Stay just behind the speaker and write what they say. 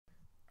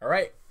All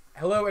right.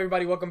 Hello,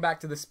 everybody. Welcome back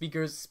to the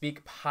Speakers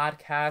Speak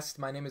podcast.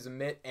 My name is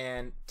Amit,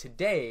 and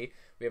today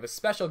we have a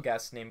special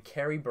guest named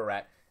Carrie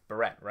Barrett.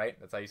 Barrett, right?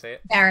 That's how you say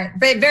it? Barrett,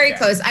 but very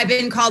close. I've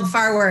been called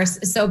far worse,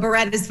 so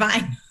Barrett is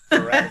fine.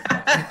 Barrett is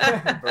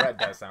fine. Barrett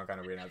does sound kind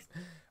of weird.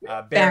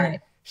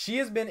 Barrett. She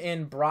has been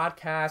in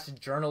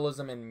broadcast,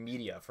 journalism, and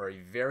media for a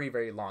very,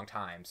 very long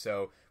time.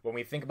 So when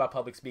we think about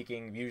public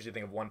speaking, we usually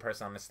think of one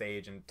person on the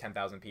stage and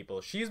 10,000 people.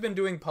 She's been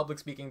doing public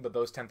speaking, but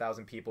those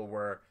 10,000 people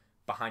were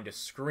behind a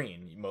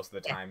screen most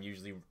of the time,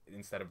 usually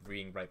instead of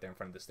being right there in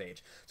front of the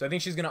stage. So I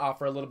think she's going to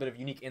offer a little bit of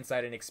unique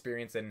insight and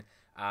experience and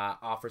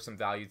offer some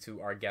value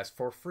to our guests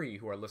for free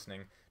who are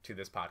listening to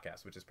this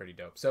podcast, which is pretty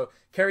dope. So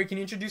Carrie, can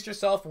you introduce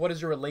yourself? What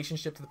is your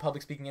relationship to the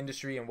public speaking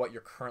industry and what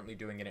you're currently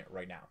doing in it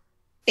right now?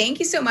 Thank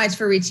you so much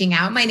for reaching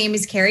out. My name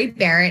is Carrie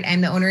Barrett.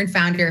 I'm the owner and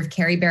founder of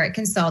Carrie Barrett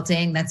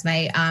Consulting. That's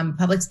my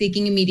public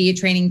speaking and media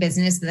training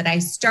business that I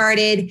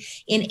started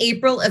in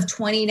April of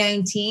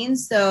 2019.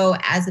 So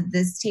as of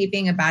this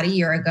taping, about a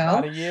year ago.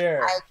 About a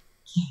year.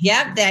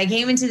 I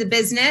came into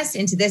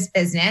this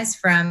business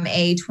from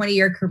a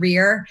 20-year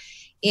career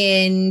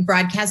in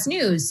broadcast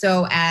news.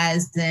 So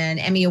as an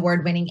Emmy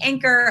award-winning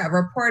anchor, a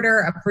reporter,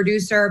 a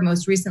producer.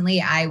 Most recently,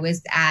 I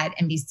was at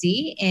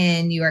NBC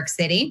in New York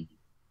City.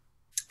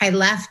 I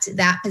left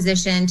that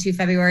position 2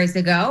 Februarys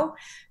ago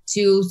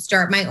to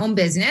start my own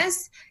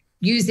business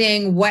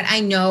using what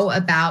I know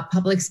about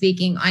public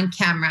speaking on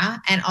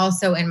camera, and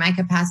also in my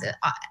capacity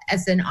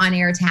as an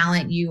on-air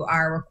talent. You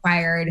are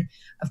required,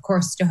 of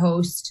course, to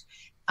host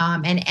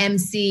and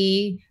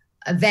MC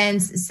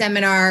events,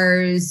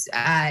 seminars,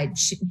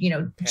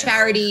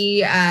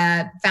 charity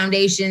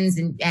foundations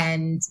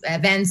and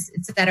events,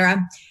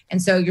 etc.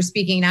 And so you're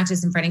speaking not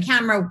just in front of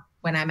camera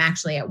when I'm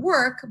actually at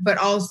work, but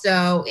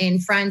also in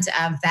front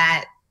of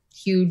that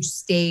huge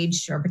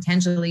stage or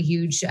potentially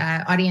huge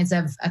audience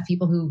of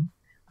people who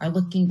are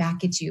looking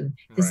back at you,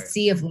 this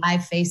sea of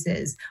live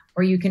faces,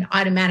 where you can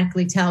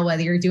automatically tell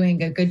whether you're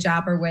doing a good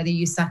job or whether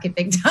you suck at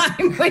big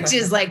time, which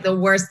is like the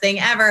worst thing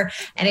ever.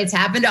 And it's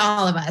happened to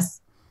all of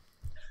us.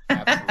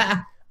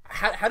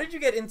 How did you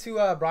get into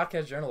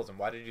broadcast journalism?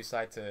 Why did you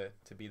decide to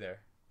be there?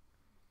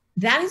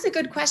 That is a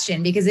good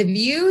question, because if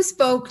you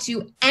spoke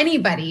to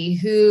anybody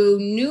who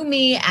knew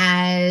me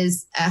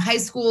as a high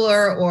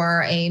schooler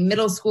or a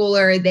middle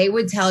schooler, they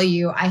would tell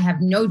you, I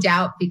have no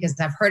doubt, because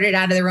I've heard it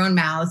out of their own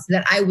mouths,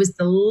 that I was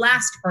the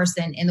last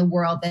person in the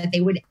world that they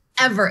would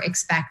ever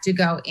expect to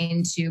go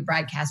into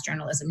broadcast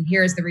journalism.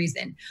 Here's the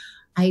reason.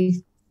 I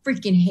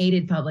freaking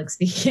hated public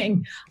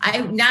speaking.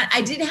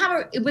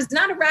 It was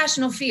not a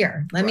rational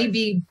fear. Let me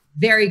be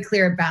very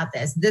clear about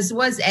this. This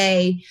was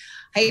a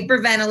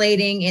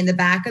hyperventilating in the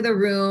back of the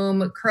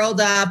room, curled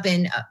up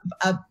in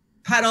a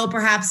puddle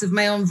perhaps of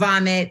my own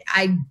vomit.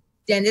 And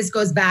this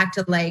goes back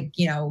to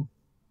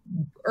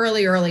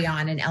early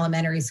on in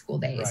elementary school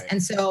days. Right.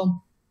 And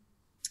so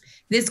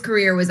this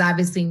career was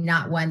obviously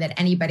not one that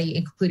anybody,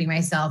 including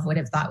myself, would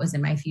have thought was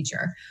in my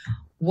future.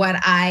 What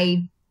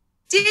I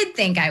did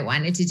think I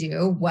wanted to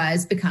do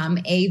was become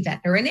a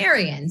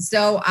veterinarian.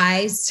 So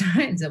I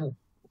started,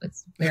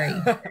 it's very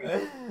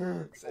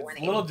it's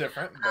a little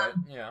different, but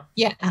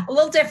yeah, a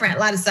little different, a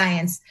lot of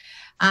science.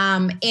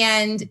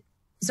 And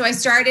so I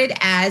started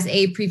as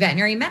a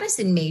pre-veterinary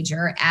medicine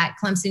major at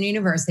Clemson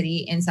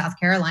University in South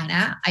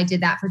Carolina. I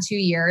did that for 2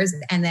 years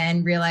and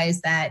then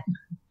realized that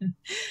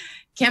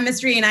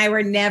chemistry and I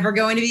were never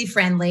going to be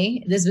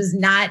friendly. This was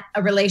not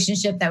a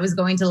relationship that was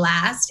going to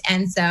last.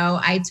 And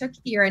so I took a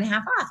year and a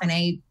half off, and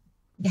I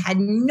had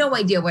no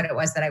idea what it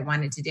was that I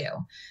wanted to do.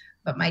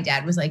 But my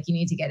dad was like, you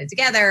need to get it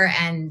together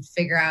and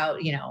figure out,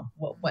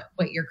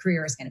 what your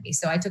career is going to be.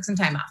 So I took some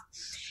time off,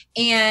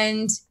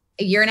 and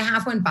a year and a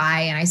half went by,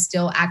 and I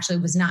still actually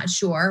was not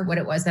sure what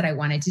it was that I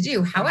wanted to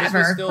do. However,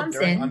 this was still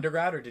during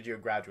undergrad, or did you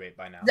graduate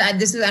by now?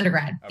 This was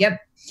undergrad. Okay.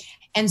 Yep.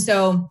 And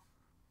so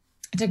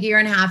I took a year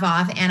and a half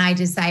off, and I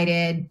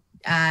decided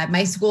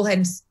my school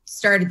had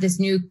started this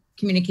new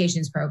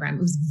communications program.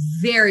 It was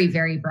very,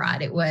 very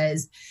broad. It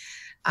was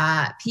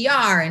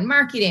PR and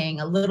marketing,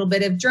 a little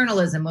bit of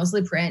journalism,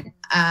 mostly print,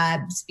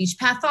 speech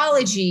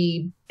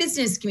pathology,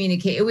 business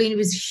communication. It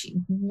was a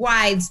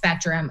wide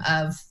spectrum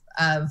of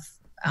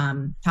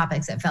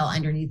topics that fell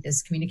underneath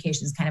this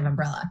communications kind of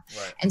umbrella.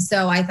 Right. And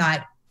so I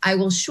thought, I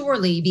will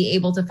surely be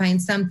able to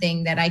find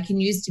something that I can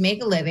use to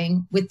make a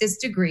living with this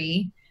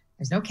degree.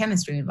 There's no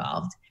chemistry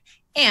involved.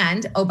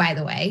 And, oh, by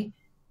the way,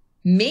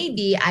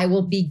 maybe I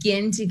will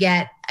begin to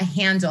get a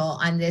handle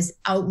on this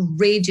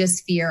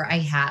outrageous fear I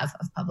have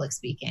of public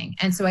speaking.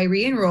 And so I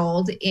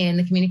re-enrolled in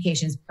the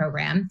communications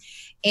program.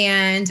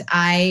 And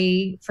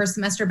first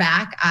semester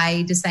back,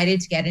 I decided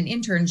to get an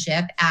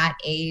internship at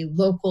a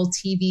local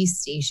TV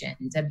station,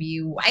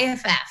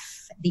 WYFF,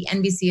 the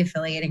NBC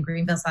affiliate in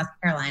Greenville, South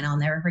Carolina. I'll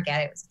never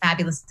forget it. It was a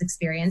fabulous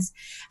experience.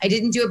 I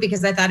didn't do it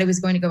because I thought I was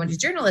going to go into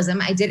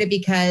journalism. I did it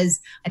because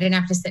I didn't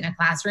have to sit in a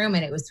classroom,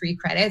 and it was 3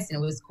 credits, and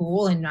it was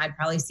cool, and I'd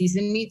probably see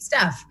some neat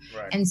stuff.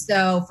 Right. And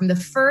so from the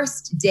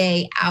first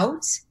day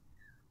out,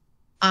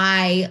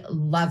 I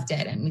loved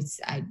it. And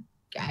I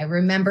I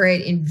remember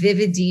it in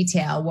vivid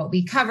detail, what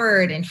we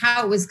covered and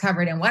how it was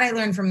covered and what I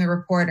learned from the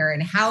reporter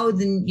and how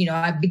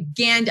I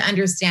began to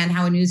understand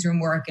how a newsroom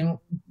worked and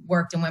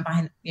went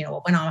behind,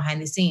 what went on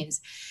behind the scenes.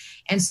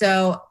 And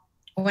so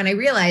when I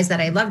realized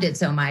that I loved it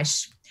so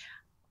much,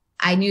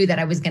 I knew that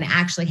I was going to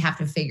actually have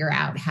to figure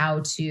out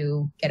how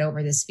to get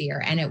over this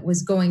fear. And it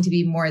was going to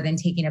be more than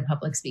taking a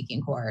public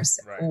speaking course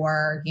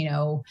or,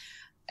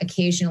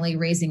 occasionally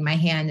raising my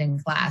hand in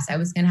class. I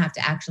was going to have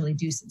to actually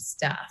do some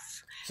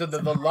stuff. So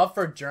the love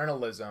for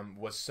journalism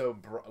was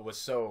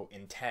so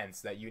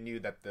intense that you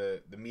knew that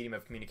the medium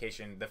of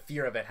communication, the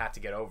fear of it had to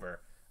get over.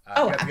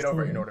 You had to get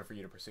over it in order for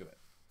you to pursue it.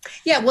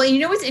 Yeah. Well,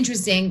 what's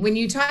interesting when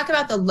you talk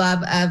about the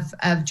love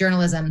of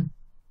journalism,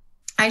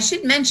 I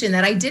should mention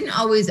that I didn't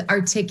always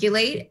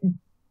articulate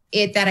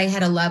it, that I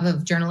had a love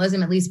of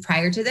journalism, at least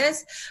prior to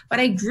this,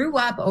 but I grew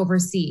up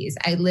overseas.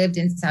 I lived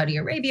in Saudi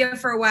Arabia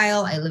for a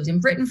while. I lived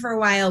in Britain for a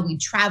while. We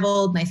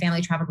traveled. My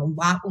family traveled a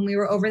lot when we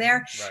were over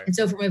there. Right. And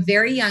so from a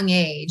very young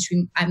age,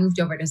 I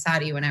moved over to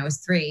Saudi when I was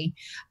 3.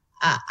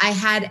 I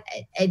had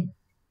an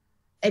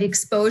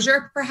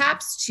exposure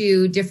perhaps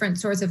to different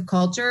sorts of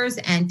cultures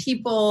and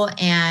people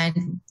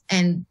and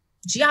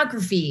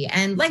geography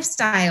and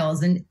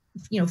lifestyles and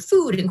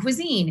food and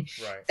cuisine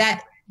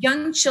that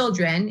young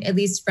children, at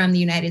least from the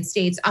United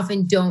States,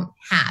 often don't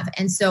have.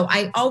 And so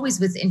I always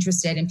was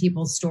interested in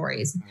people's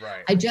stories.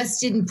 Right. I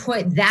just didn't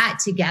put that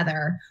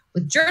together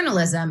with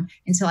journalism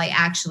until I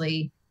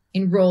actually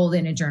enrolled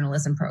in a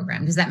journalism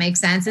program. Does that make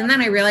sense? And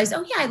then I realized,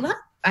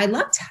 I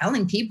love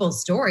telling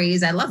people's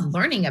stories. I love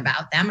learning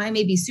about them. I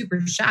may be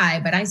super shy,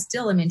 but I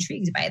still am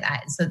intrigued by that.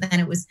 And so then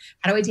it was,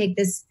 how do I take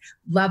this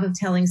love of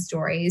telling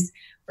stories,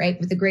 right,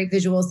 with the great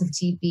visuals of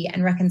TV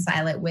and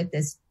reconcile it with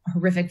this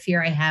horrific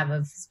fear I have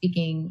of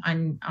speaking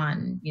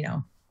on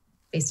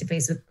face to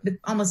face with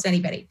almost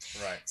anybody.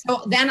 Right.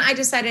 So then I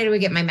decided I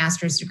would get my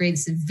master's degree.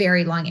 This is a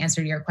very long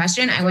answer to your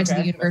question. I went to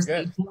the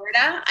University of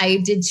Florida.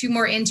 I did 2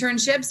 more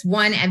internships,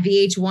 one at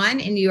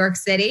VH1 in New York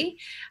City.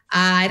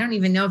 I don't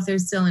even know if they're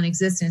still in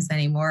existence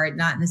anymore,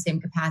 not in the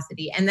same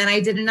capacity. And then I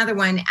did another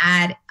one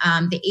at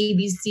the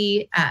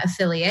ABC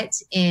affiliate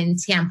in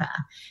Tampa.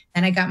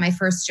 Then I got my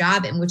first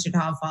job in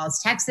Wichita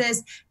Falls,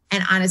 Texas.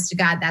 And honest to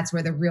God, that's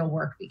where the real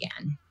work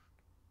began.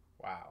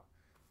 Wow.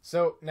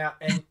 So now,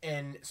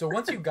 and so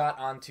once you got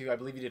onto, I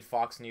believe you did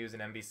Fox News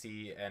and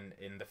NBC and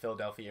in the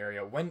Philadelphia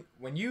area, when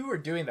you were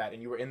doing that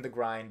and you were in the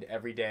grind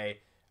every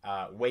day,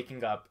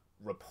 waking up,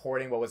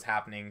 reporting what was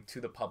happening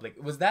to the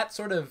public, was that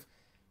sort of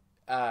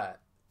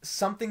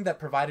something that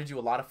provided you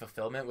a lot of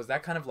fulfillment? Was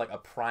that kind of like a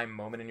prime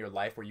moment in your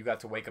life where you got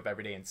to wake up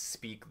every day and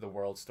speak the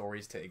world's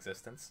stories to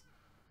existence?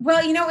 Well,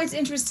 it's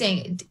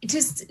interesting.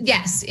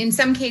 Yes, in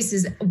some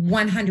cases,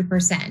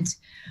 100%.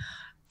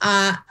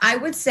 I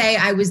would say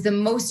I was the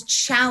most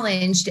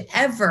challenged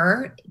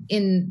ever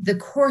in the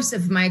course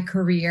of my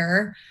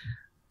career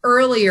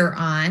earlier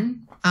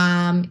on.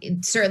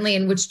 Certainly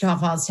in Wichita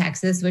Falls,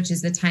 Texas, which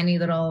is the tiny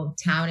little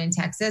town in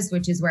Texas,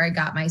 which is where I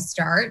got my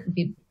start.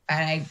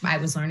 I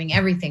was learning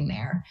everything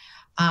there.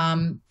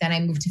 Then I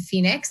moved to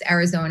Phoenix,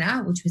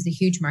 Arizona, which was a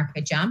huge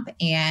market jump.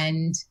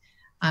 And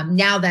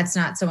now that's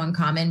not so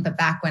uncommon, but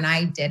back when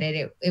I did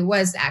it, it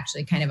was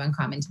actually kind of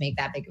uncommon to make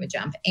that big of a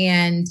jump.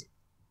 And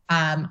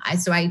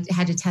so I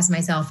had to test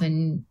myself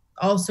in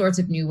all sorts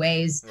of new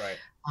ways.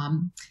 Right.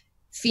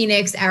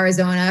 Phoenix,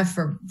 Arizona,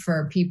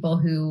 for people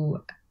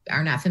who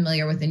are not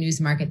familiar with the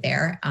news market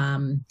there,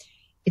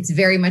 it's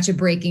very much a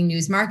breaking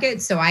news market.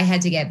 So I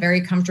had to get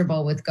very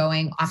comfortable with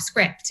going off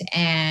script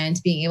and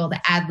being able to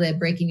ad lib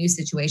breaking news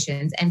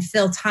situations and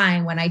fill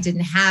time when I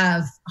didn't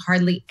have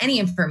hardly any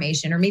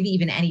information or maybe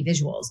even any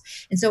visuals.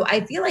 And so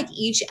I feel like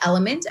each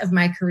element of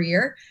my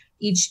career,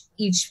 each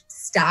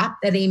stop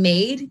that I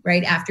made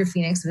right after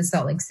Phoenix was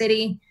Salt Lake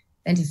City,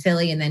 then to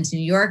Philly and then to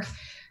New York,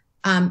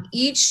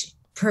 each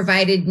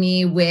provided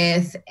me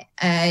with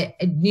a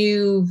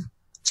new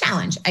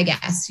challenge, I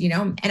guess,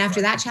 and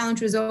after that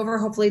challenge was over,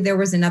 hopefully there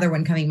was another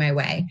one coming my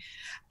way.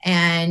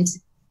 And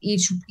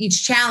each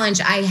challenge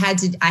I had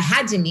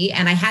to meet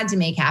and I had to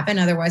make happen.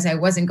 Otherwise I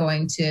wasn't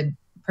going to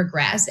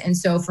progress. And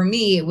so for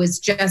me, it was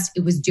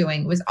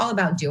doing. It was all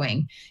about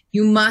doing.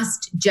 You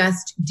must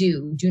just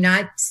do. Do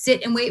not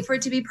sit and wait for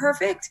it to be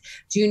perfect.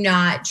 Do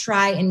not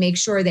try and make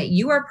sure that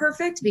you are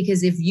perfect,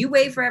 because if you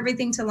wait for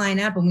everything to line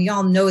up, and we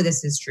all know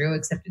this is true,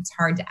 except it's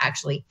hard to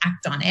actually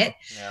act on it,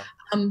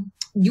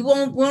 you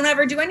won't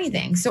ever do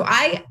anything. So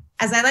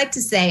as I like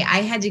to say,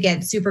 I had to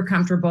get super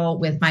comfortable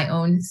with my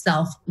own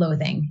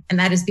self-loathing. And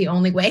that is the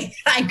only way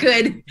that I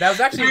could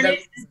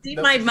see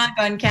my mug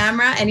on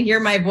camera and hear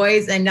my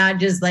voice and not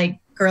just like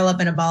curl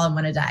up in a ball and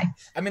want to die.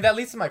 I mean, that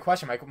leads to my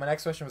question. My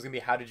next question was going to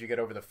be, how did you get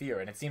over the fear?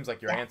 And it seems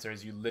like your answer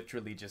is you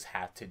literally just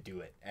had to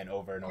do it. And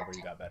over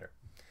you got better.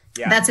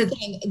 Yeah. That's the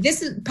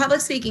thing.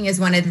 Public speaking is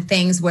one of the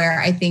things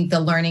where I think the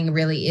learning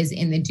really is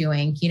in the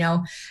doing.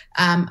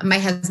 My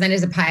husband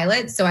is a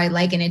pilot, so I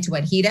liken it to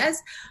what he does.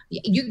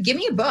 You give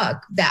me a book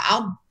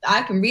that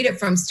I can read it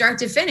from start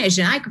to finish,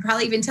 and I could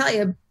probably even tell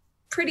you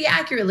pretty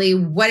accurately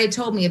what it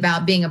told me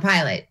about being a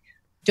pilot.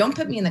 don't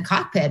put me in the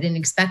cockpit and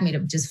expect me to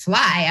just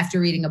fly after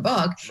reading a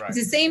book. Right. It's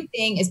the same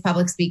thing as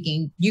public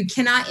speaking. You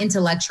cannot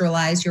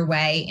intellectualize your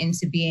way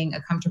into being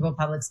a comfortable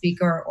public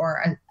speaker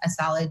or a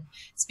solid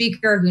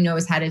speaker who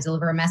knows how to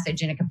deliver a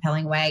message in a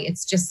compelling way.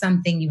 It's just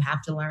something you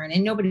have to learn,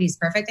 and nobody's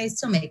perfect. I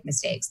still make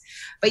mistakes.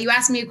 But you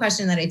asked me a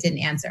question that I didn't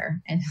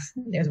answer, and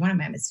there's one of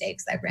my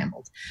mistakes. I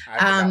rambled. I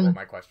forgot what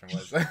my question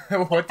was.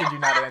 What did you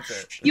not answer?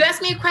 You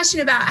asked me a question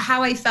about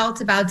how I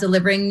felt about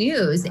delivering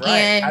news. Right.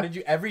 And how did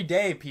you, every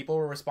day people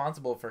were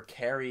responsible for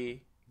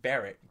Carrie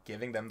Barrett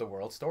giving them the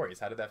world stories.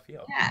 How did that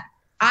feel? Yeah,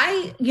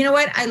 you know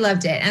what? I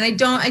loved it. And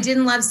I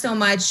didn't love so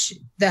much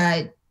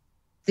the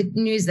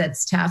news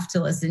that's tough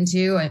to listen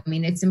to. I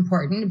mean, it's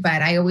important,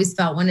 but I always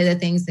felt one of the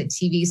things that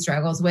TV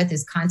struggles with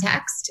is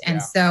context.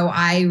 And so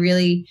I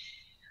really,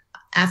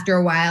 after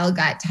a while,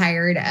 got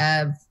tired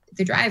of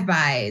the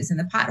drive-bys and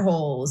the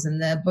potholes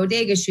and the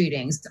bodega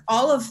shootings,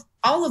 all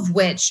of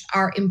which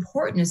are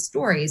important as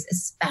stories,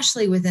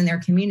 especially within their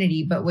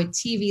community. But what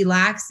TV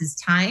lacks is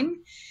time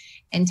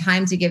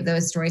to give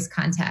those stories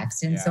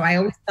context. And so I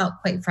always felt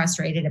quite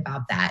frustrated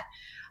about that.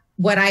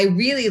 What I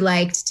really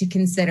liked to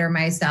consider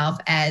myself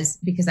as,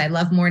 because I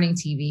love morning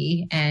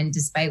TV, and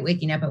despite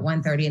waking up at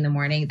 1:30 in the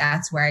morning,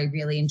 that's where I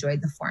really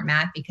enjoyed the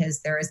format,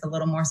 because there is a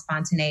little more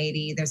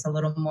spontaneity. There's a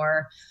little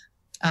more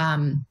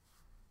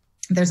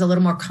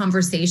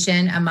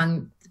conversation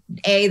among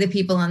the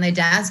people on the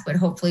desk, but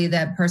hopefully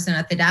the person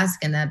at the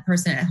desk and the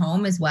person at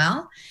home as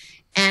well.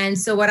 And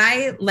so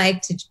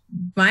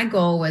my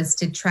goal was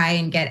to try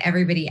and get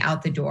everybody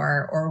out the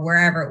door or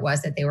wherever it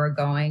was that they were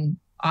going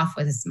off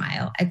with a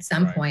smile at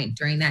some point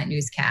during that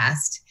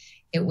newscast.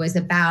 It was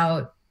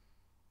about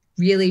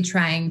really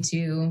trying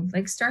to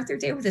start their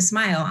day with a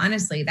smile.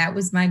 Honestly, that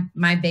was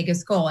my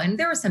biggest goal. And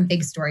there were some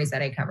big stories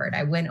that I covered.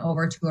 I went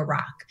over to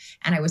Iraq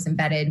and I was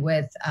embedded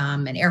with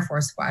an Air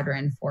Force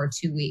squadron for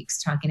 2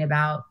 weeks talking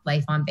about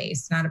life on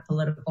base, not a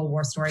political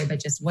war story, but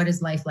just what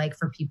is life like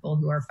for people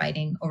who are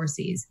fighting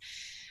overseas.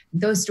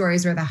 Those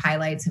stories were the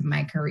highlights of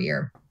my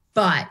career.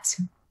 But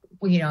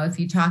if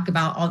you talk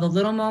about all the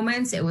little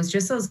moments, it was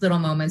just those little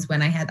moments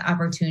when I had the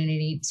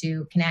opportunity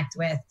to connect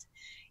with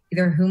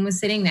either whom was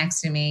sitting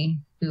next to me,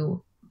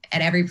 who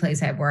at every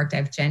place I've worked,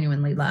 I've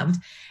genuinely loved,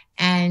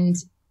 and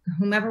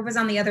whomever was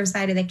on the other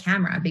side of the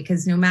camera.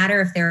 Because no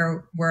matter if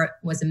there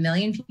was 1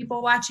 million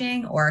people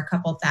watching or a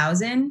couple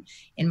thousand,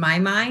 in my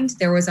mind,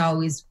 there was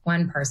always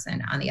one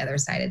person on the other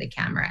side of the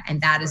camera.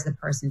 And that is the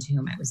person to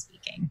whom I was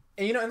speaking.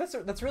 And, and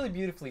that's really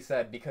beautifully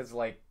said, because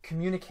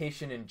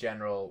communication in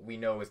general, we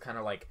know is kind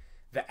of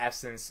the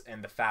essence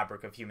and the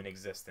fabric of human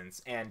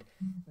existence. And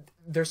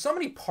there's so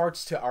many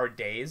parts to our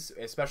days,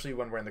 especially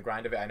when we're in the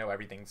grind of it. I know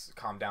everything's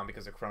calmed down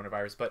because of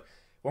coronavirus, but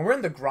when we're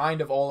in the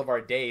grind of all of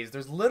our days,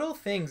 there's little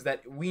things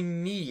that we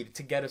need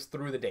to get us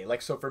through the day.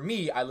 So for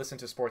me, I listen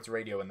to sports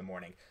radio in the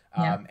morning,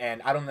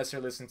 and I don't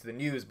necessarily listen to the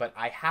news, but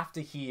I have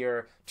to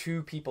hear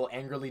two people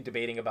angrily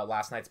debating about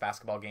last night's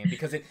basketball game,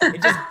 because it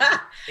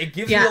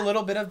gives me a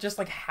little bit of just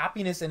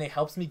happiness, and it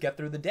helps me get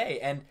through the day.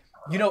 And,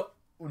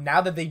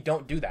 now that they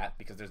don't do that,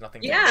 because there's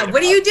nothing.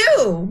 What do you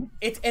do?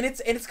 It's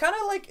kind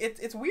of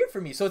it's weird for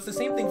me. So it's the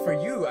same thing for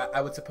you,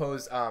 I would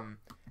suppose,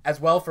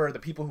 as well, for the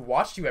people who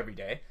watched you every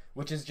day,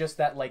 which is just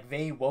that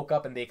they woke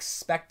up and they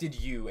expected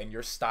you and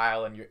your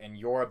style and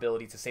your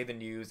ability to say the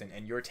news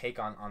and your take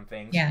on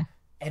things. Yeah.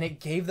 And it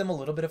gave them a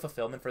little bit of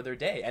fulfillment for their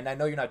day. And I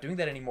know you're not doing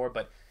that anymore,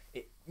 but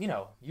it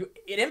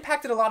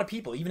impacted a lot of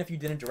people, even if you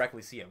didn't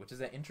directly see it, which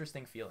is an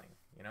interesting feeling.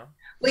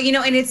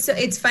 Well, and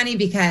it's funny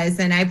because,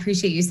 and I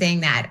appreciate you saying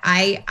that.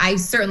 I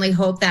certainly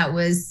hope that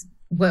was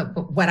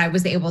what I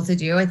was able to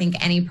do. I think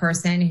any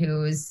person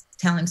who's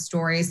telling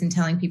stories and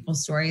telling people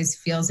stories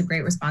feels a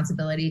great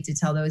responsibility to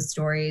tell those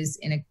stories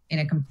in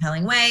a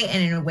compelling way,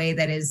 and in a way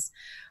that is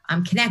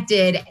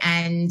connected,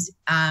 and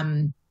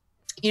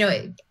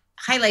it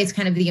highlights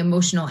kind of the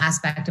emotional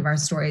aspect of our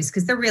stories,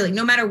 because they're really,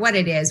 no matter what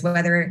it is,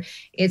 whether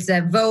it's a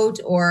vote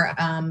or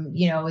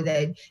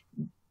the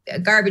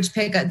garbage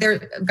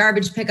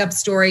pickup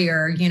story,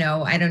 or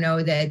I don't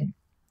know, that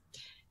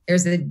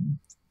there's a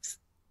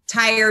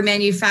tire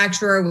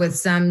manufacturer with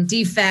some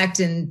defect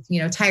and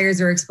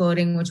tires are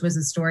exploding, which was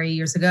a story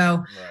years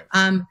ago.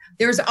 Right.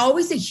 There's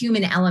always a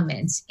human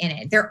element in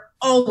it. There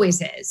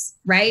always is,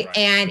 right?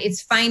 And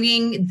it's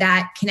finding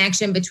that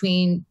connection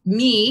between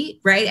me,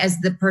 right, as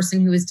the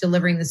person who is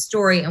delivering the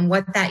story, and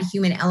what that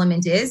human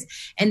element is,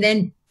 and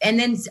then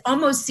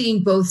almost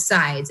seeing both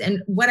sides.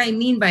 And what I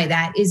mean by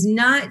that is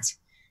not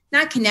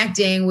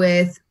connecting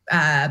with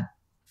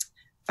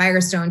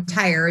Firestone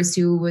Tires,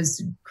 who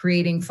was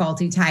creating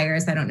faulty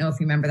tires. I don't know if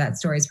you remember that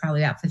story. It's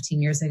probably about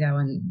 15 years ago,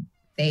 and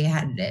they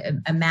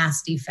had a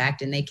mass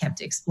defect and they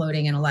kept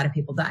exploding and a lot of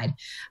people died.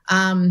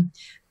 So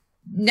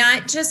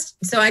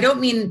I don't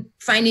mean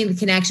finding the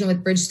connection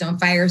with Bridgestone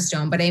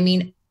Firestone, but I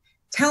mean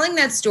telling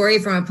that story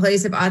from a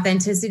place of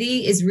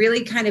authenticity is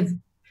really kind of,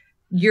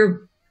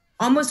 you're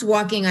almost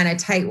walking on a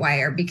tight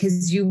wire,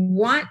 because you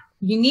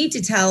need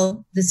to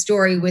tell the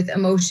story with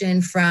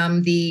emotion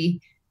from the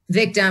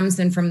victims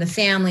and from the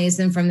families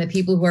and from the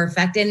people who are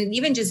affected, and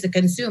even just the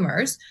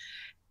consumers.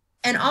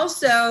 and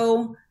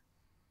also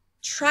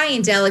try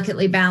and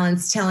delicately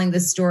balance telling the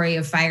story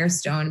of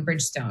Firestone,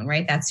 Bridgestone,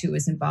 right? That's who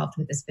was involved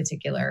with this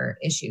particular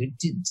issue.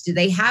 Do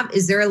they have,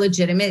 is there a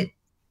legitimate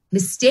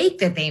mistake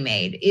that they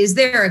made? Is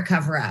there a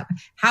cover up?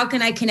 How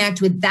can I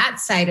connect with that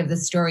side of the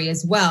story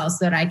as well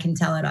so that I can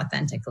tell it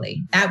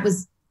authentically?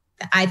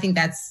 I think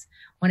that's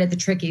one of the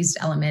trickiest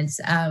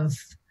elements of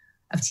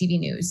TV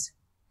news.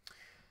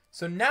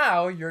 So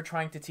now you're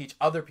trying to teach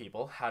other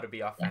people how to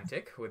be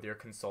authentic with your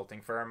consulting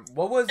firm.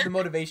 What was the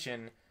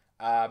motivation?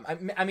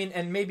 I mean,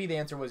 and maybe the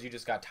answer was you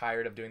just got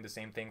tired of doing the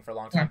same thing for a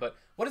long time, but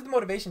what is the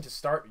motivation to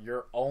start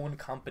your own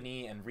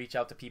company and reach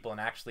out to people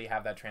and actually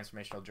have that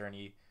transformational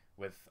journey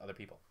with other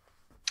people?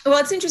 Well,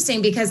 it's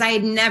interesting because I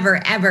had never,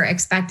 ever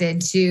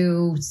expected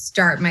to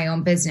start my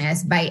own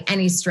business by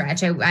any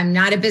stretch. I'm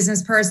not a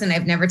business person.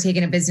 I've never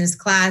taken a business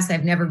class.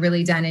 I've never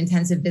really done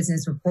intensive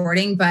business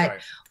reporting. But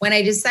when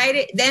I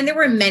decided, then there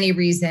were many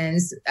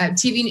reasons.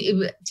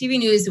 TV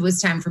news, it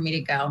was time for me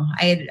to go.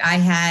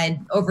 I had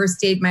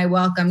overstayed my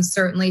welcome,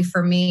 certainly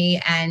for me.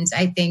 And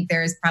I think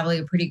there's probably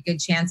a pretty good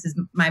chance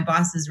my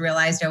bosses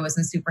realized I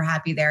wasn't super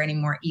happy there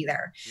anymore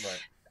either. Right.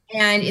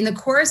 And in the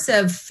course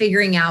of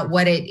figuring out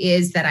what it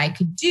is that I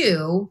could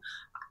do,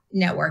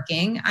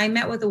 networking, I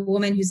met with a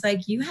woman who's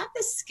like, you have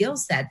this skill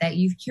set that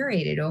you've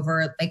curated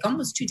over like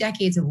almost 2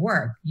 decades of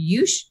work.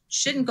 You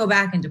shouldn't go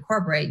back into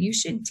corporate. You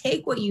should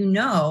take what you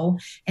know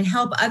and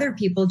help other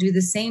people do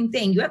the same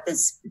thing. You have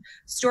this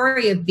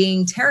story of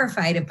being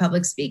terrified of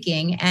public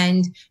speaking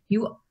and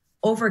you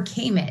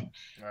overcame it.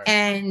 Right.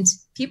 And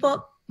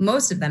people,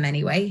 most of them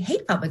anyway,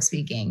 hate public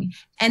speaking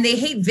and they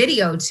hate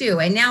video too.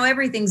 And now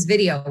everything's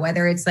video,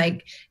 whether it's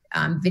like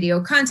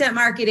video content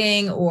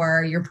marketing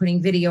or you're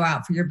putting video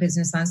out for your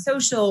business on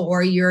social,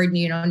 or you're,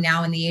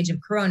 now in the age of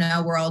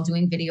Corona, we're all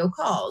doing video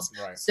calls.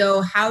 Right.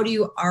 So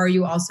are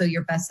you also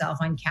your best self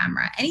on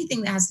camera?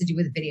 Anything that has to do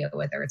with video,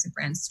 whether it's a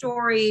brand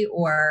story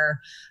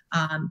or,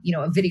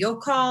 a video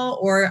call,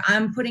 or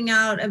I'm putting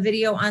out a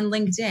video on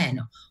LinkedIn.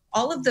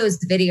 All of those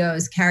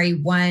videos carry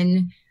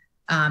one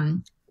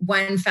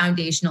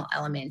foundational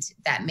element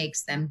that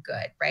makes them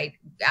good, right?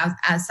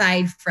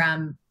 Aside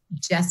from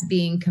just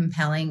being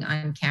compelling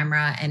on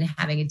camera and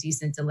having a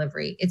decent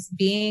delivery, it's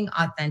being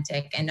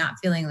authentic and not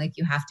feeling like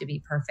you have to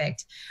be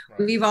perfect.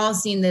 Right. We've all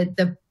seen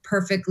the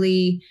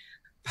perfectly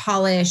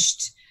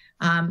polished,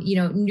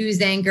 news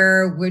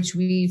anchor, which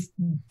we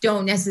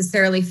don't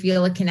necessarily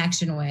feel a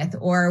connection with,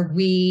 or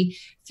we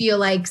feel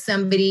like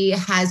somebody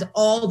has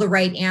all the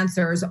right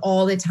answers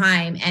all the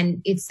time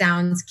and it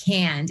sounds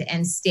canned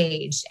and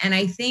staged. And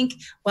I think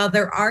while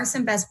there are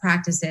some best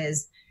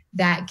practices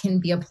that can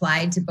be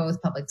applied to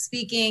both public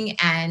speaking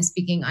and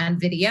speaking on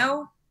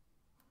video,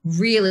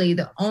 really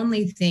the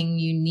only thing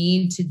you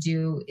need to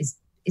do is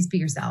be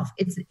yourself.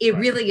 It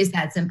really is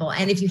that simple.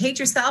 And if you hate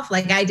yourself,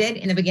 like I did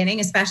in the beginning,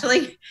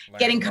 especially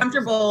getting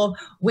comfortable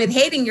with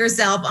hating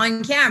yourself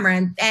on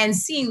camera and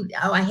seeing,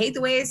 I hate the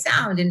way I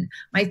sound and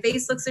my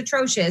face looks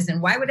atrocious and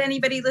why would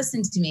anybody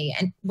listen to me?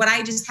 And what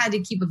I just had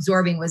to keep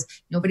absorbing was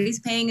nobody's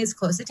paying as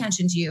close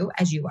attention to you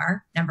as you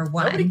are, number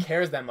one. Nobody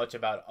cares that much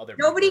about other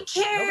people. Nobody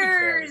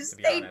cares.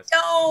 They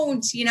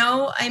don't,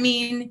 I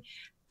mean,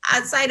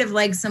 outside of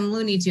like some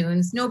Looney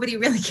Tunes, nobody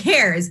really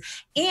cares.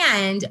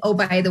 And, oh,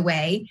 by the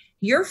way,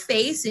 your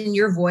face and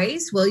your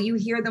voice, well, you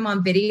hear them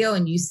on video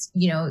and you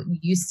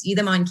see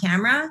them on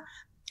camera,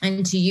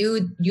 and to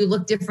you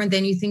look different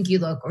than you think you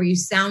look, or you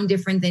sound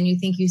different than you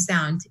think you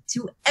sound.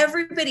 To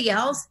everybody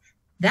else,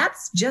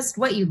 that's just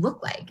what you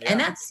look like. Yeah. And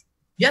that's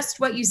just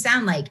what you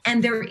sound like.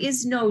 And there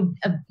is none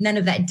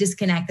of that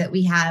disconnect that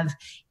we have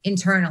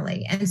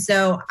internally. And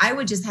so I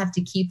would just have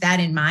to keep that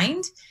in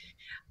mind.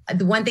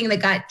 The one thing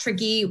that got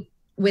tricky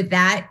with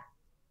that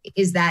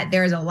is that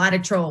there's a lot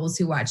of trolls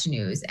who watch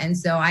news. And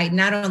so I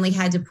not only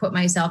had to put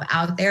myself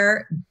out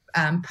there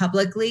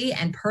publicly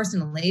and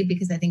personally,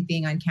 because I think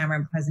being on camera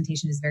and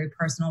presentation is very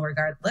personal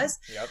regardless,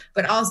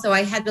 but also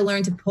I had to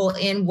learn to pull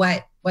in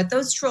what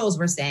those trolls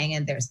were saying.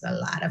 And there's a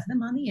lot of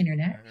them on the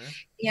internet,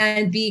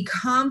 and be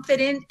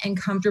confident and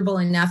comfortable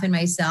enough in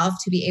myself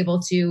to be able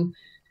to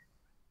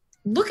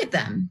look at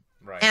them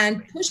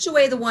and push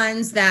away the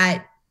ones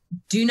that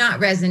do not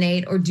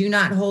resonate or do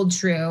not hold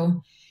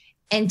true,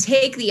 and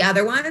take the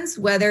other ones,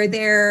 whether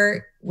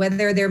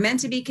they're meant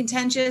to be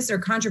contentious or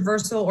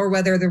controversial, or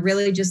whether they're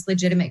really just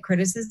legitimate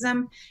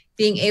criticism,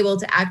 being able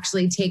to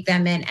actually take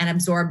them in and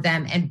absorb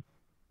them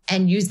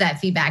and use that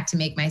feedback to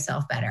make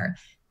myself better.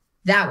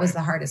 That was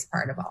the hardest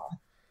part of all.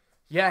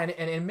 Yeah, and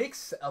it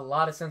makes a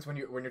lot of sense when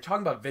you're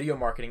talking about video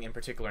marketing in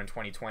particular in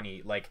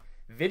 2020. Like,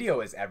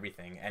 video is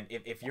everything, and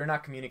if you're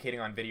not communicating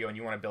on video and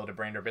you want to build a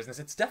brand or business,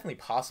 it's definitely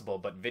possible,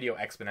 but video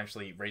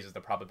exponentially raises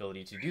the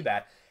probability to do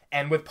that.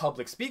 And with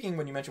public speaking,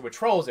 when you mentioned with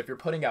trolls, if you're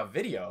putting out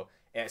video,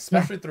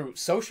 especially through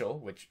social,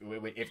 which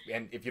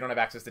if you don't have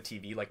access to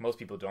TV, like most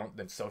people don't,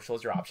 then social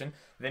is your option,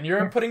 then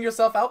you're putting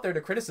yourself out there to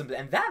criticism.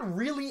 And that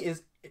really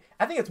is,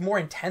 I think it's more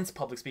intense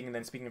public speaking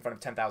than speaking in front of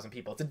 10,000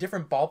 people. It's a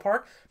different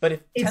ballpark, but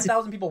if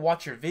 10,000 people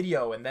watch your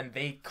video and then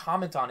they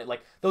comment on it,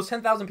 like those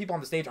 10,000 people on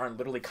the stage aren't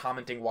literally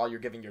commenting while you're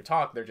giving your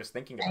talk, they're just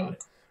thinking about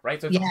it.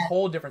 right? So it's a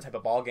whole different type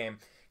of ball game,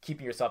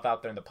 keeping yourself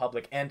out there in the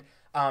public. And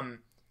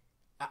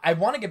I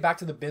want to get back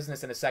to the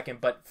business in a second,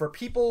 but for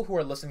people who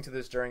are listening to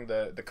this during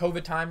the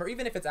COVID time, or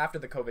even if it's after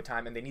the COVID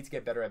time and they need to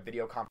get better at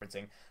video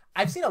conferencing,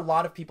 I've seen a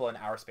lot of people in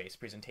our space,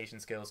 presentation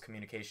skills,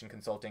 communication,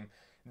 consulting,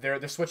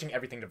 they're switching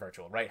everything to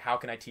virtual, right? How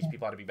can I teach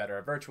people how to be better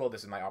at virtual?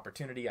 This is my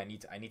opportunity. I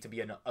need to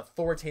be an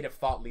authoritative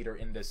thought leader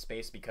in this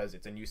space because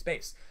it's a new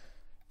space.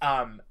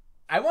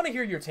 I want to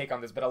hear your take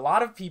on this, but a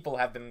lot of people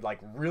have been like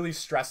really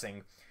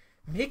stressing,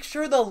 make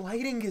sure the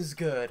lighting is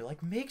good.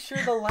 Like, make sure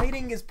the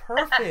lighting is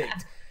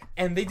perfect.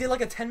 And they did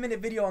like a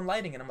 10-minute video on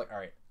lighting, and I'm like, all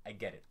right, I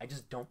get it. I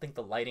just don't think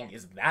the lighting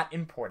is that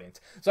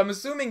important. So I'm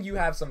assuming you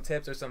have some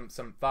tips or some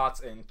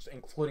thoughts,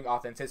 including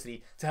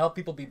authenticity, to help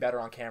people be better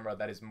on camera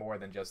that is more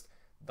than just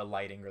the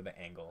lighting or the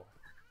angle.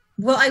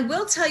 Well, I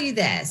will tell you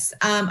this.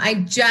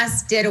 I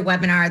just did a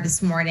webinar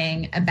this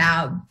morning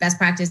about best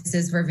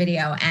practices for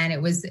video, and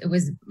it was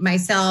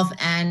myself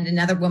and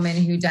another woman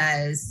who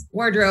does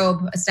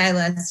wardrobe, a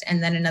stylist,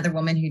 and then another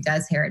woman who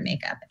does hair and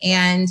makeup.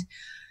 And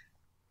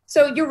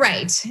so you're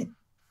right.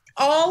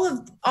 All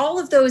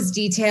of those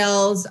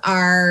details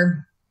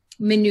are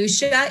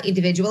minutia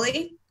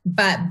individually,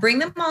 but bring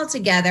them all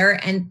together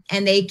and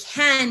they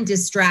can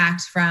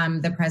distract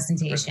from the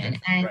presentation.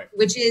 And right.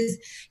 Which is,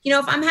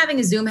 if I'm having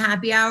a Zoom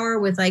happy hour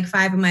with like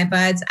 5 of my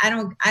buds, I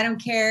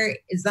don't care,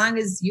 as long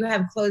as you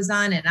have clothes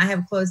on and I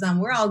have clothes on,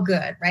 we're all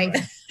good, right?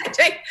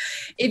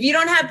 If you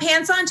don't have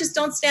pants on, just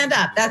don't stand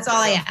up. That's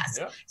all I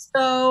ask. Yeah.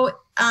 So,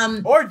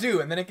 or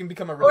do, and then it can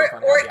become a really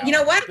fun or you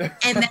know what?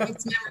 And then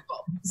it's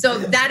memorable.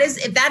 So if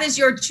that is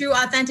your true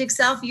authentic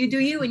self, you do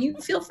you, and you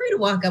feel free to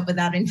walk up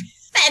without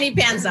any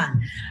pants on.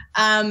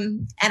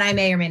 And I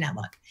may or may not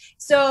look.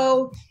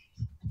 So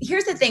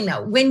here's the thing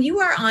though, when you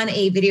are on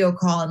a video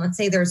call and let's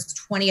say there's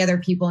 20 other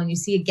people and you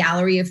see a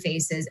gallery of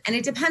faces, and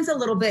it depends a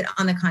little bit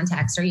on the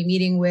context. Are you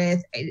meeting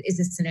with, is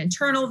this an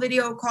internal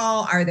video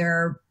call? Are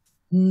there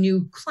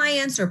new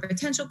clients or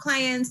potential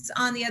clients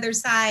on the other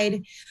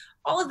side?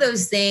 All of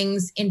those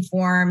things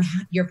inform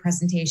your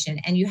presentation,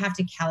 and you have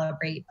to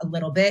calibrate a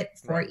little bit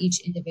for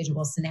each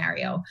individual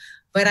scenario.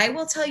 But I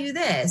will tell you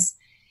this,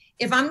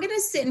 if I'm going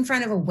to sit in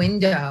front of a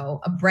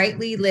window, a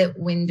brightly lit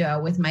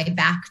window with my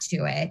back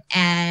to it,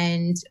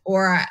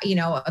 or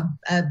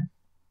a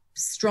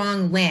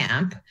strong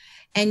lamp,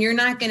 and you're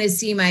not going to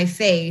see my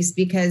face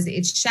because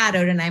it's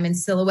shadowed and I'm in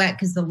silhouette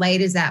because the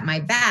light is at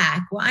my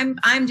back, well,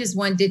 I'm just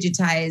one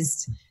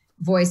digitized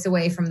voice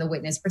away from the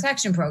witness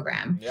protection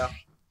program. Yeah.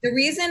 The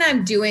reason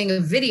I'm doing a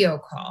video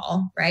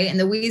call, right, and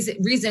the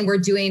reason we're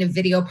doing a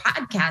video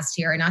podcast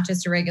here and not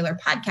just a regular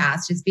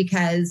podcast is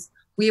because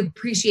we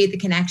appreciate the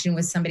connection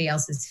with somebody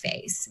else's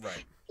face.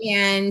 Right.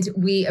 And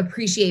we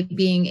appreciate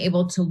being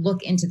able to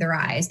look into their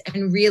eyes.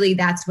 And really,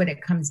 that's what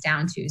it comes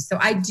down to. So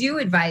I do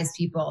advise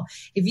people,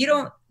 if you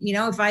don't, you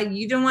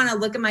don't want to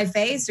look at my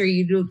face, or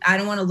I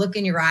don't want to look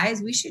in your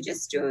eyes, we should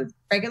just do a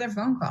regular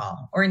phone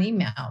call or an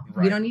email.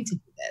 Right. We don't need to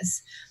do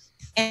this.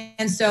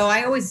 And so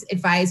I always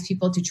advise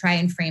people to try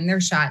and frame their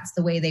shots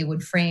the way they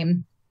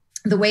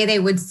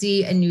would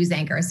see a news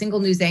anchor, a single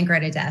news anchor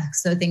at a desk.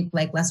 So think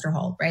like Lester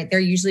Holt, right? They're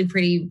usually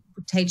pretty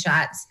tight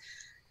shots,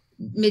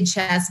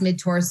 mid-chest,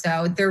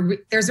 mid-torso.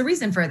 There's a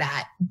reason for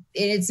that.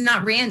 It's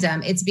not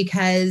random. It's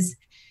because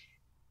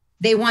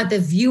they want the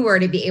viewer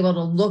to be able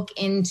to look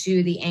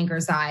into the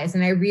anchor's eyes.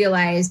 And I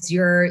realized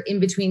you're in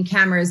between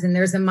cameras and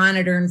there's a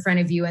monitor in front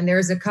of you, and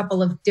there's a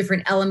couple of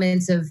different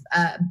elements of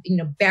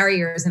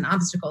barriers and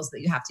obstacles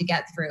that you have to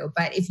get through.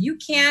 But if you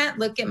can't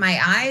look at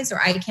my eyes, or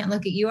I can't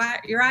look at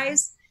your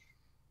eyes,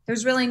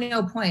 there's really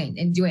no point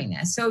in doing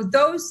this. So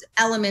those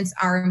elements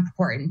are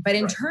important. But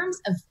in terms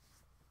of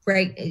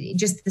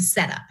just the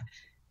setup,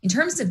 in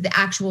terms of the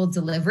actual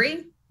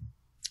delivery,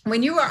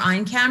 when you are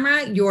on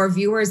camera, your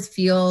viewer's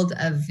field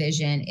of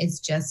vision is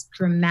just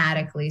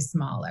dramatically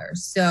smaller.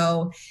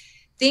 So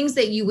things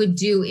that you would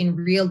do in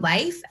real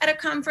life at a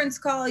conference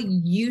call,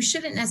 you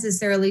shouldn't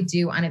necessarily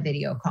do on a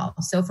video call.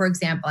 So for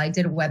example, I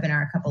did a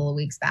webinar a couple of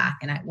weeks back,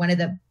 and one of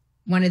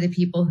the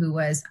people who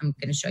was, I'm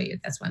going to show you,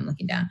 that's why I'm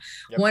looking down.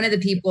 Yep. One of the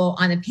people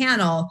on the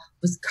panel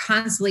was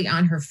constantly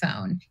on her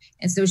phone.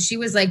 And so she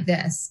was like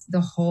this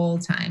the whole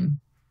time.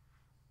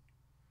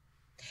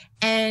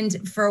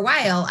 And for a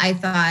while, I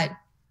thought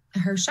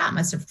her shot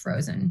must have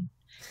frozen.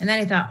 And then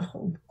I thought,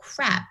 oh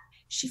crap,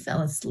 she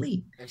fell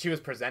asleep. And she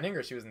was presenting,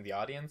 or she was in the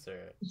audience,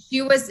 or?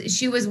 She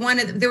was one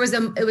of it was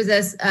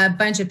a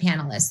bunch of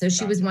panelists. So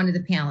she was one of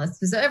the panelists.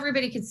 So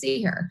everybody could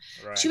see her.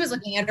 Right. She was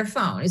looking at her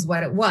phone is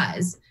what it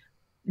was.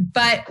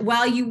 But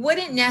while you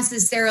wouldn't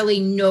necessarily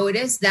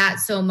notice that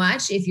so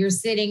much if you're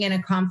sitting in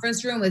a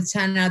conference room with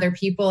 10 other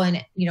people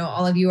and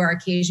all of you are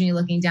occasionally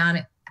looking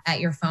down at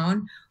your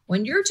phone,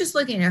 when you're just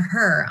looking at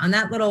her on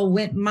that little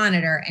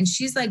monitor and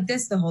she's like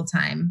this the whole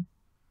time,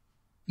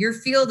 your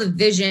field of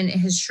vision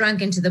has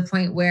shrunken to the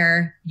point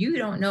where you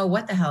don't know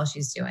what the hell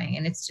she's doing,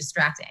 and it's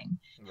distracting.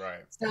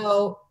 Right.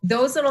 So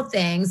those little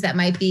things that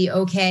might be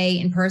okay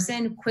in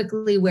person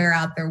quickly wear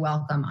out their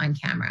welcome on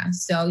camera.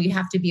 So you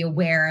have to be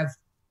aware of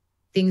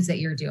things that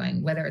you're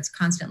doing, whether it's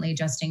constantly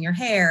adjusting your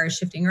hair,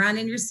 shifting around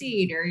in your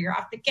seat, or you're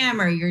off the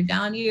camera, you're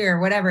down here,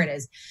 whatever it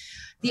is.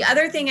 The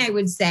other thing I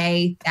would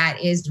say that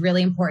is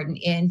really important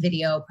in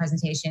video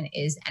presentation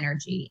is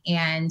energy.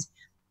 And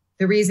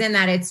the reason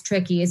that it's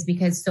tricky is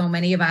because so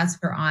many of us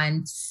are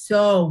on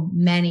so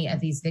many of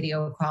these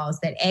video calls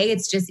that A,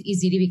 it's just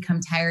easy to become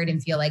tired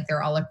and feel like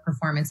they're all a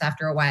performance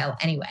after a while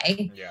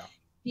anyway. Yeah.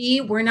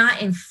 B, we're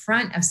not in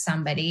front of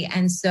somebody.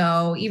 And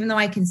so even though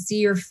I can see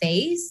your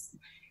face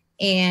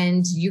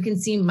and you can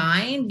see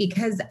mine,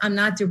 because I'm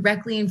not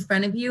directly in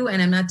front of you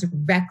and I'm not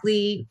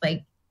directly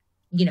like,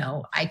 you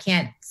know, I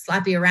can't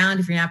slap you around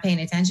if you're not paying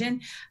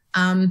attention.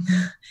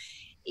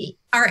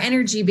 Our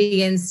energy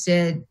begins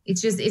to,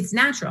 it's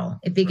natural.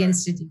 It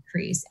begins to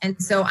decrease.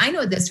 And so I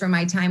know this from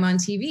my time on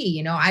TV.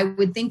 You know, I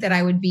would think that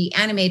I would be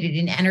animated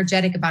and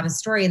energetic about a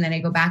story. And then I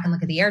go back and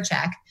look at the air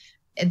check,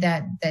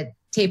 the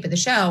tape of the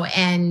show.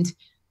 And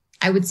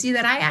I would see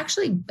that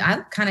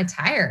I'm kind of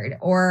tired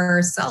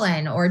or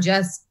sullen or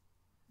just,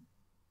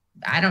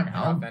 I don't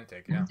know.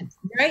 Authentic, yeah.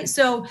 Right.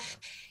 So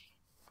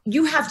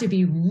you have to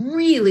be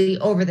really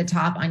over the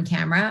top on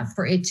camera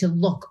for it to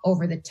look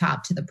over the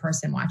top to the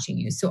person watching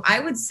you. So I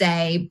would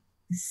say,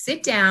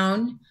 sit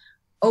down,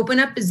 open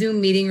up a Zoom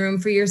meeting room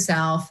for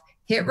yourself,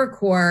 hit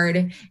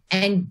record,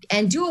 and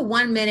do a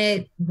 1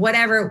 minute,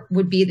 whatever it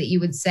would be that you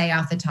would say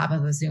off the top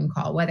of a Zoom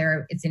call,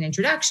 whether it's an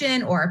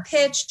introduction or a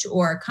pitch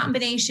or a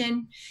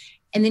combination,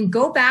 and then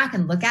go back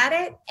and look at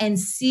it and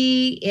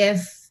see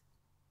if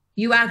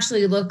you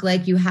actually look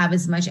like you have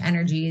as much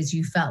energy as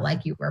you felt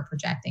like you were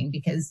projecting,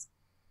 because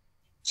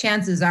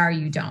chances are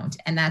you don't.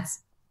 And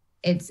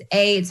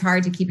it's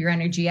hard to keep your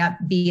energy up.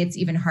 B, it's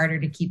even harder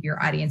to keep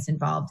your audience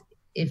involved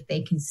if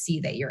they can see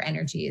that your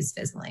energy is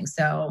fizzling.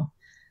 So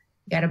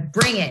you got to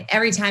bring it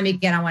every time you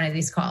get on one of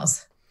these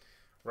calls.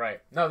 Right.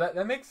 No,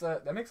 that makes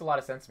a lot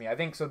of sense to me. I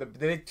think so. The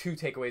big two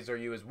takeaways are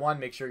is one,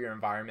 make sure your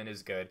environment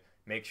is good.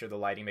 Make sure the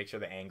lighting, make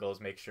sure the angles,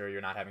 make sure you're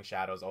not having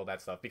shadows, all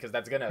that stuff, because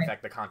that's going to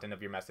affect the content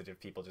of your message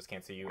if people just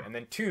can't see you. And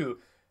then two,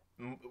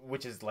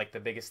 which is like the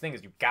biggest thing,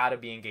 is you gotta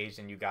be engaged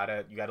and you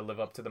gotta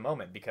live up to the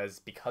moment,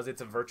 because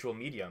it's a virtual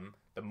medium,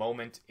 the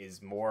moment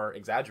is more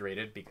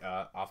exaggerated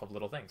off of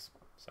little things.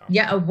 So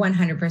yeah,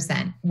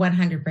 100%.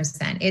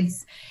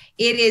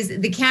 It is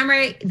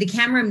the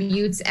camera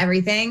mutes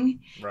everything,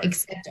 right,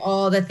 except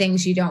all the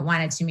things you don't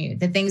want it to mute.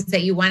 The things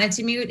that you want it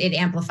to mute, it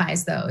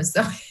amplifies those.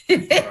 So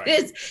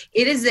it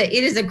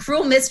is a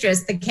cruel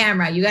mistress, the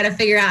camera. You got to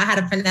figure out how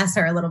to finesse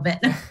her a little bit.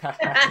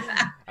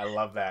 I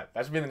love that.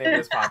 That should be the name of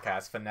this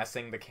podcast,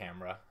 Finessing the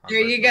Camera. There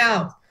you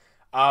go.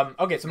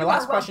 Okay, so my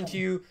last question to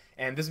you,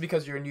 and this is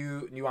because you're a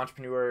new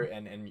entrepreneur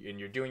and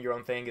you're doing your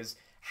own thing, is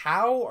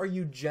how are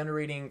you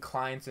generating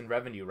clients and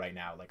revenue right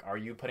now? Like, are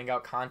you putting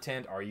out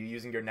content? Are you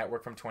using your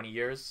network from 20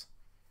 years?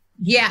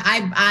 Yeah,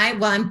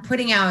 I'm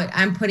putting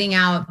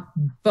out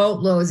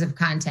boatloads of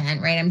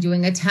content, right? I'm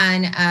doing a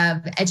ton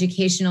of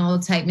educational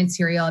type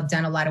material. I've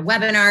done a lot of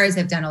webinars.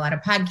 I've done a lot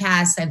of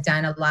podcasts. I've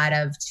done a lot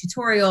of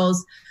tutorials.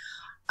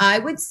 I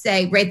would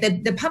say, right,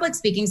 the public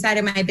speaking side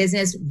of my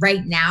business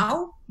right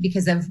now,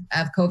 because of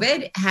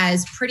COVID,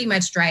 has pretty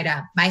much dried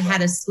up. I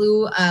had a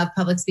slew of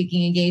public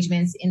speaking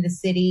engagements in the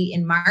city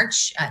in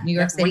March, New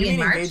York City in March. When you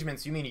mean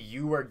engagements, you mean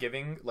you are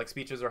giving like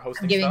speeches or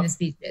hosting I'm giving the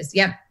speeches,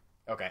 yep.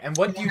 Okay, and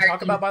what do you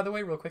talk about, by the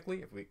way, real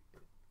quickly?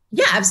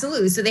 Yeah,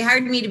 absolutely. So they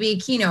hired me to be a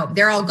keynote.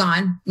 They're all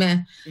gone.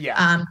 Meh.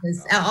 Yeah.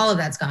 All of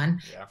that's gone.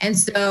 Yeah. And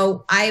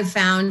so I have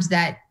found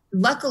that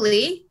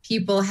luckily,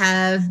 people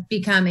have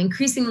become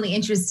increasingly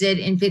interested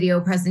in video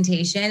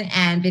presentation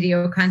and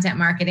video content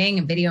marketing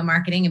and video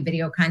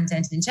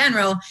content in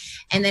general.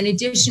 And then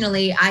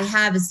additionally, I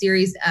have a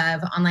series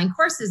of online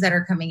courses that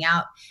are coming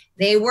out.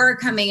 They were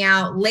coming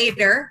out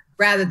later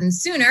rather than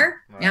sooner.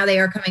 Right. Now they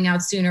are coming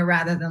out sooner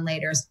rather than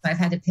later. So I've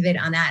had to pivot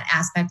on that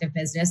aspect of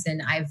business,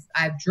 and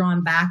I've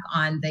drawn back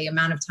on the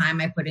amount of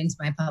time I put into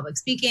my public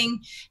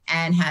speaking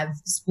and have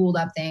spooled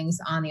up things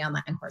on the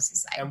online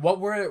courses side. And what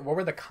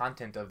were the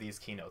content of these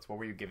keynotes? What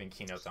were you giving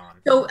keynotes on?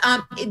 So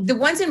the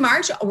ones in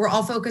March were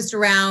all focused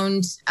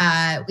around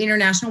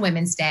International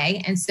Women's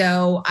Day. And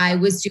so I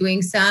was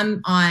doing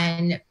some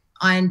on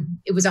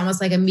it was almost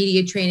like a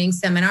media training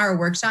seminar or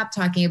workshop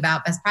talking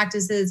about best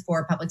practices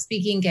for public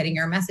speaking, getting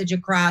your message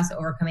across,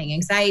 overcoming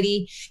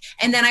anxiety.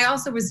 And then I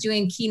also was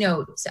doing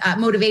keynotes,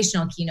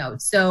 motivational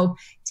keynotes. So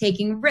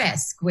taking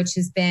risk, which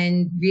has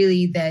been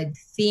really the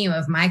theme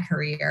of my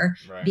career,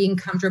 right, being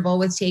comfortable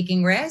with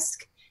taking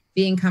risk,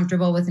 being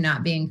comfortable with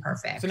not being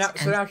perfect.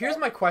 So now here's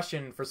my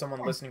question for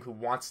someone listening who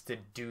wants to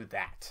do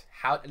that.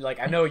 How, like,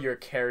 I know you're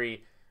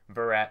Carrie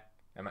Barrett.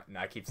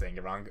 I keep saying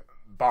it wrong.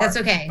 That's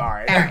okay.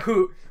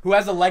 Who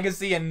has a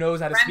legacy and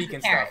knows how to speak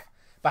and stuff.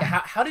 But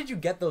how did you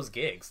get those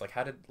gigs?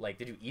 Like,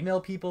 did you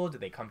email people? Did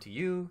they come to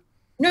you?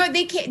 No,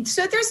 they can't.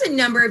 So there's a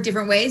number of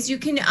different ways you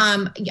can.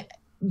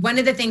 one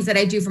of the things that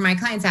I do for my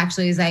clients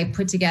actually is I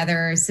put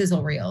together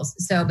sizzle reels.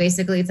 So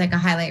basically it's like a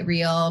highlight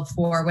reel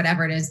for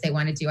whatever it is they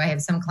want to do. I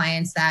have some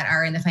clients that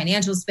are in the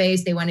financial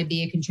space. They want to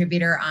be a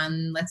contributor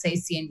on, let's say,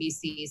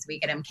 CNBC. So we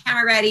get them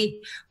camera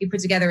ready, we put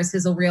together a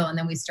sizzle reel, and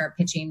then we start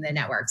pitching the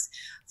networks.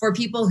 For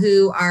people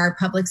who are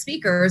public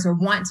speakers or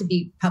want to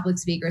be public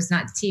speakers,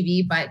 not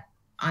TV, but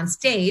on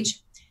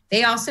stage,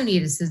 they also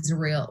need a sizzle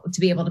reel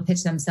to be able to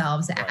pitch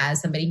themselves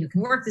as somebody who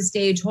can work the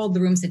stage, hold the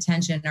room's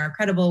attention, are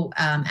credible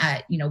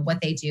at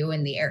what they do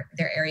in their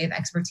area of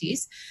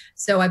expertise.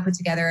 So I put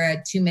together a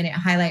 2-minute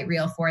highlight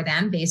reel for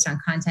them based on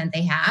content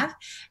they have,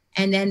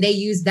 and then they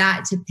use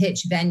that to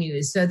pitch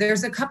venues. So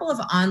there's a couple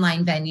of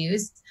online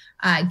venues.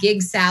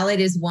 Gig Salad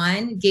is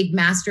one. Gig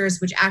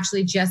Masters, which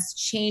actually just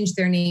changed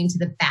their name to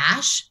the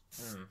Bash.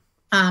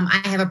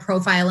 I have a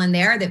profile in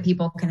there that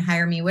people can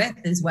hire me with,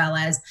 as well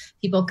as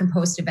people can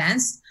post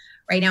events.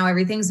 Right now,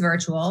 everything's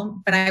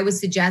virtual, but I would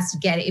suggest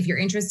if you're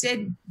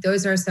interested,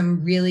 those are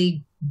some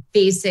really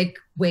basic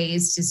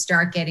ways to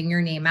start getting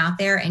your name out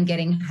there and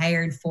getting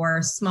hired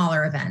for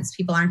smaller events.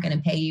 People aren't going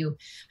to pay you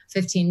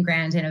 15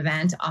 grand an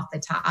event off the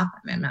top. I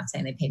mean, I'm not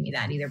saying they pay me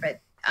that either, but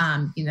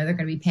they're going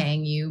to be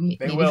paying you.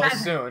 They will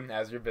soon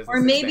as your business Or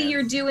maybe expands.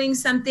 you're doing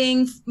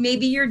something,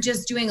 maybe you're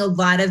just doing a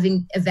lot of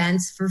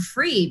events for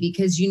free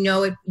because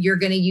you're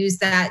going to use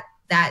that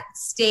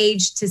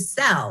stage to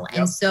sell. Yep.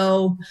 And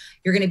so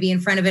you're going to be in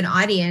front of an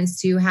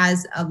audience who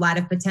has a lot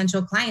of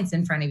potential clients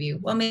in front of you.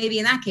 Well, maybe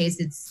in that case,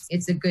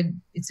 it's a good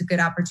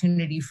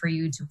opportunity for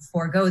you to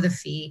forego the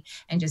fee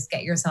and just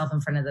get yourself in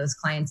front of those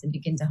clients and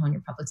begin to hone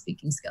your public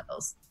speaking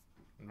skills.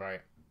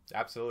 Right.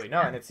 Absolutely.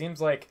 No, and it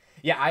seems like,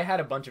 I had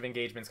a bunch of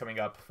engagements coming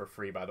up for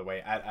free, by the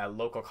way, at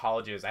local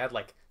colleges. I had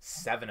like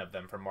 7 of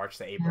them from March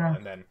to April,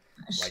 and then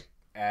like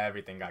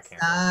everything got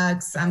canceled.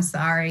 Sucks. I'm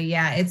sorry.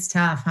 Yeah, it's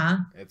tough, huh?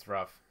 It's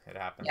rough. It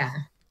happens. Yeah.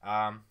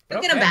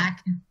 But get them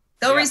back.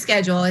 They'll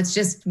reschedule. It's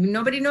just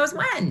nobody knows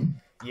when.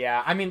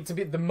 Yeah, I mean, to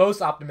be the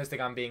most optimistic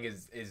I'm being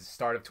is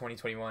start of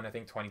 2021. I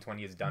think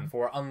 2020 is done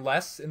for,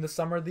 unless in the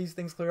summer these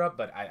things clear up.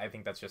 But I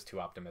think that's just too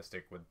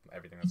optimistic with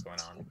everything that's going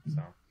on.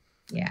 So.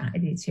 Yeah, I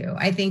do too.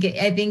 I think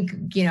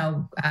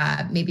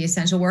maybe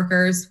essential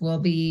workers will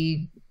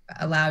be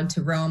allowed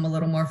to roam a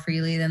little more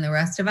freely than the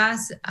rest of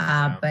us.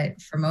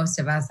 But for most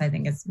of us, I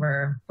think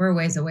we're a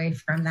ways away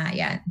from that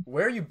yet.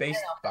 Where are you based,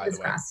 by the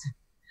way?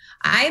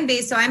 I'm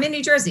in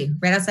New Jersey,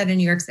 right outside of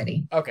New York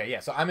City. Okay,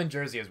 yeah. So I'm in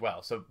Jersey as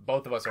well. So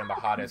both of us are in the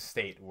hottest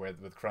state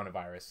with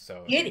coronavirus.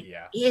 So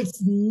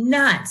it's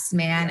nuts,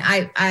 man.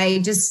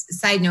 I just,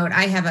 side note,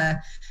 I have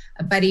a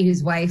buddy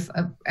whose wife,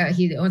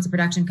 he owns a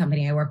production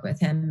company. I work with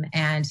him,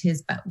 and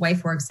his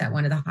wife works at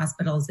one of the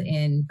hospitals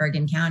in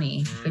Bergen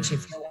County, which,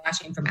 if you're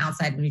watching from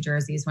outside of New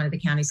Jersey, is one of the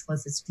counties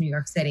closest to New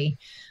York City.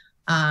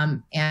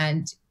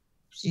 And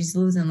she's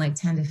losing like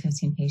 10 to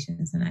 15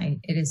 patients a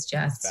night. It is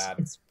just,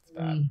 it's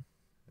really,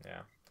 yeah.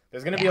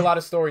 There's going to be a lot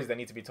of stories that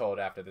need to be told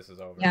after this is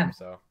over. Yeah.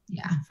 So.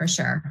 Yeah, for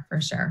sure. For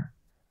sure.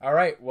 All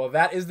right. Well,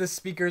 that is the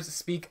Speakers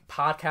Speak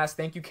podcast.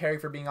 Thank you, Carrie,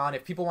 for being on.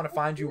 If people want to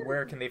find you,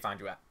 where can they find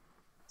you at?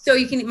 So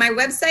my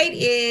website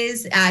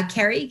is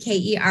Kerry,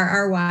 Kerry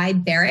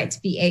Barrett, Barrett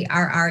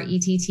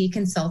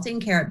Consulting,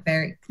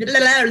 Barrett.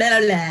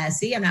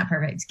 See, I'm not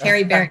perfect.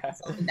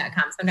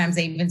 KerryBarrettConsulting.com. Sometimes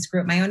I even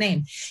screw up my own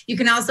name. You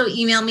can also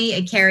email me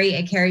at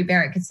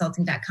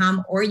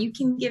KerryBarrettConsulting.com, or you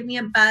can give me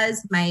a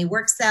buzz. My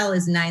work cell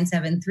is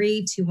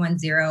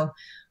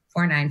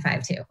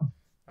 973-210-4952.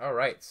 All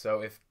right.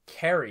 So if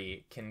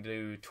Carrie can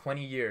do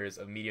 20 years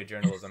of media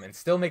journalism and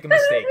still make a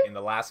mistake in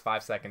the last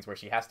 5 seconds where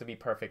she has to be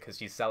perfect because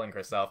she's selling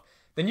herself,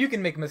 then you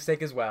can make a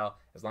mistake as well,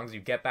 as long as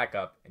you get back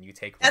up and you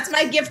take risks. That's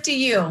my gift to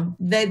you.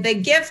 The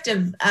gift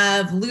of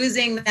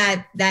losing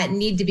that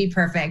need to be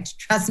perfect.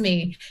 Trust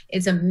me,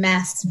 it's a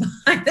mess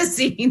behind the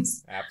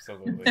scenes.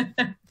 Absolutely.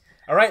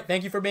 All right.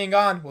 Thank you for being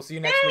on. We'll see you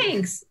next week.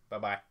 Thanks.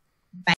 Bye-bye.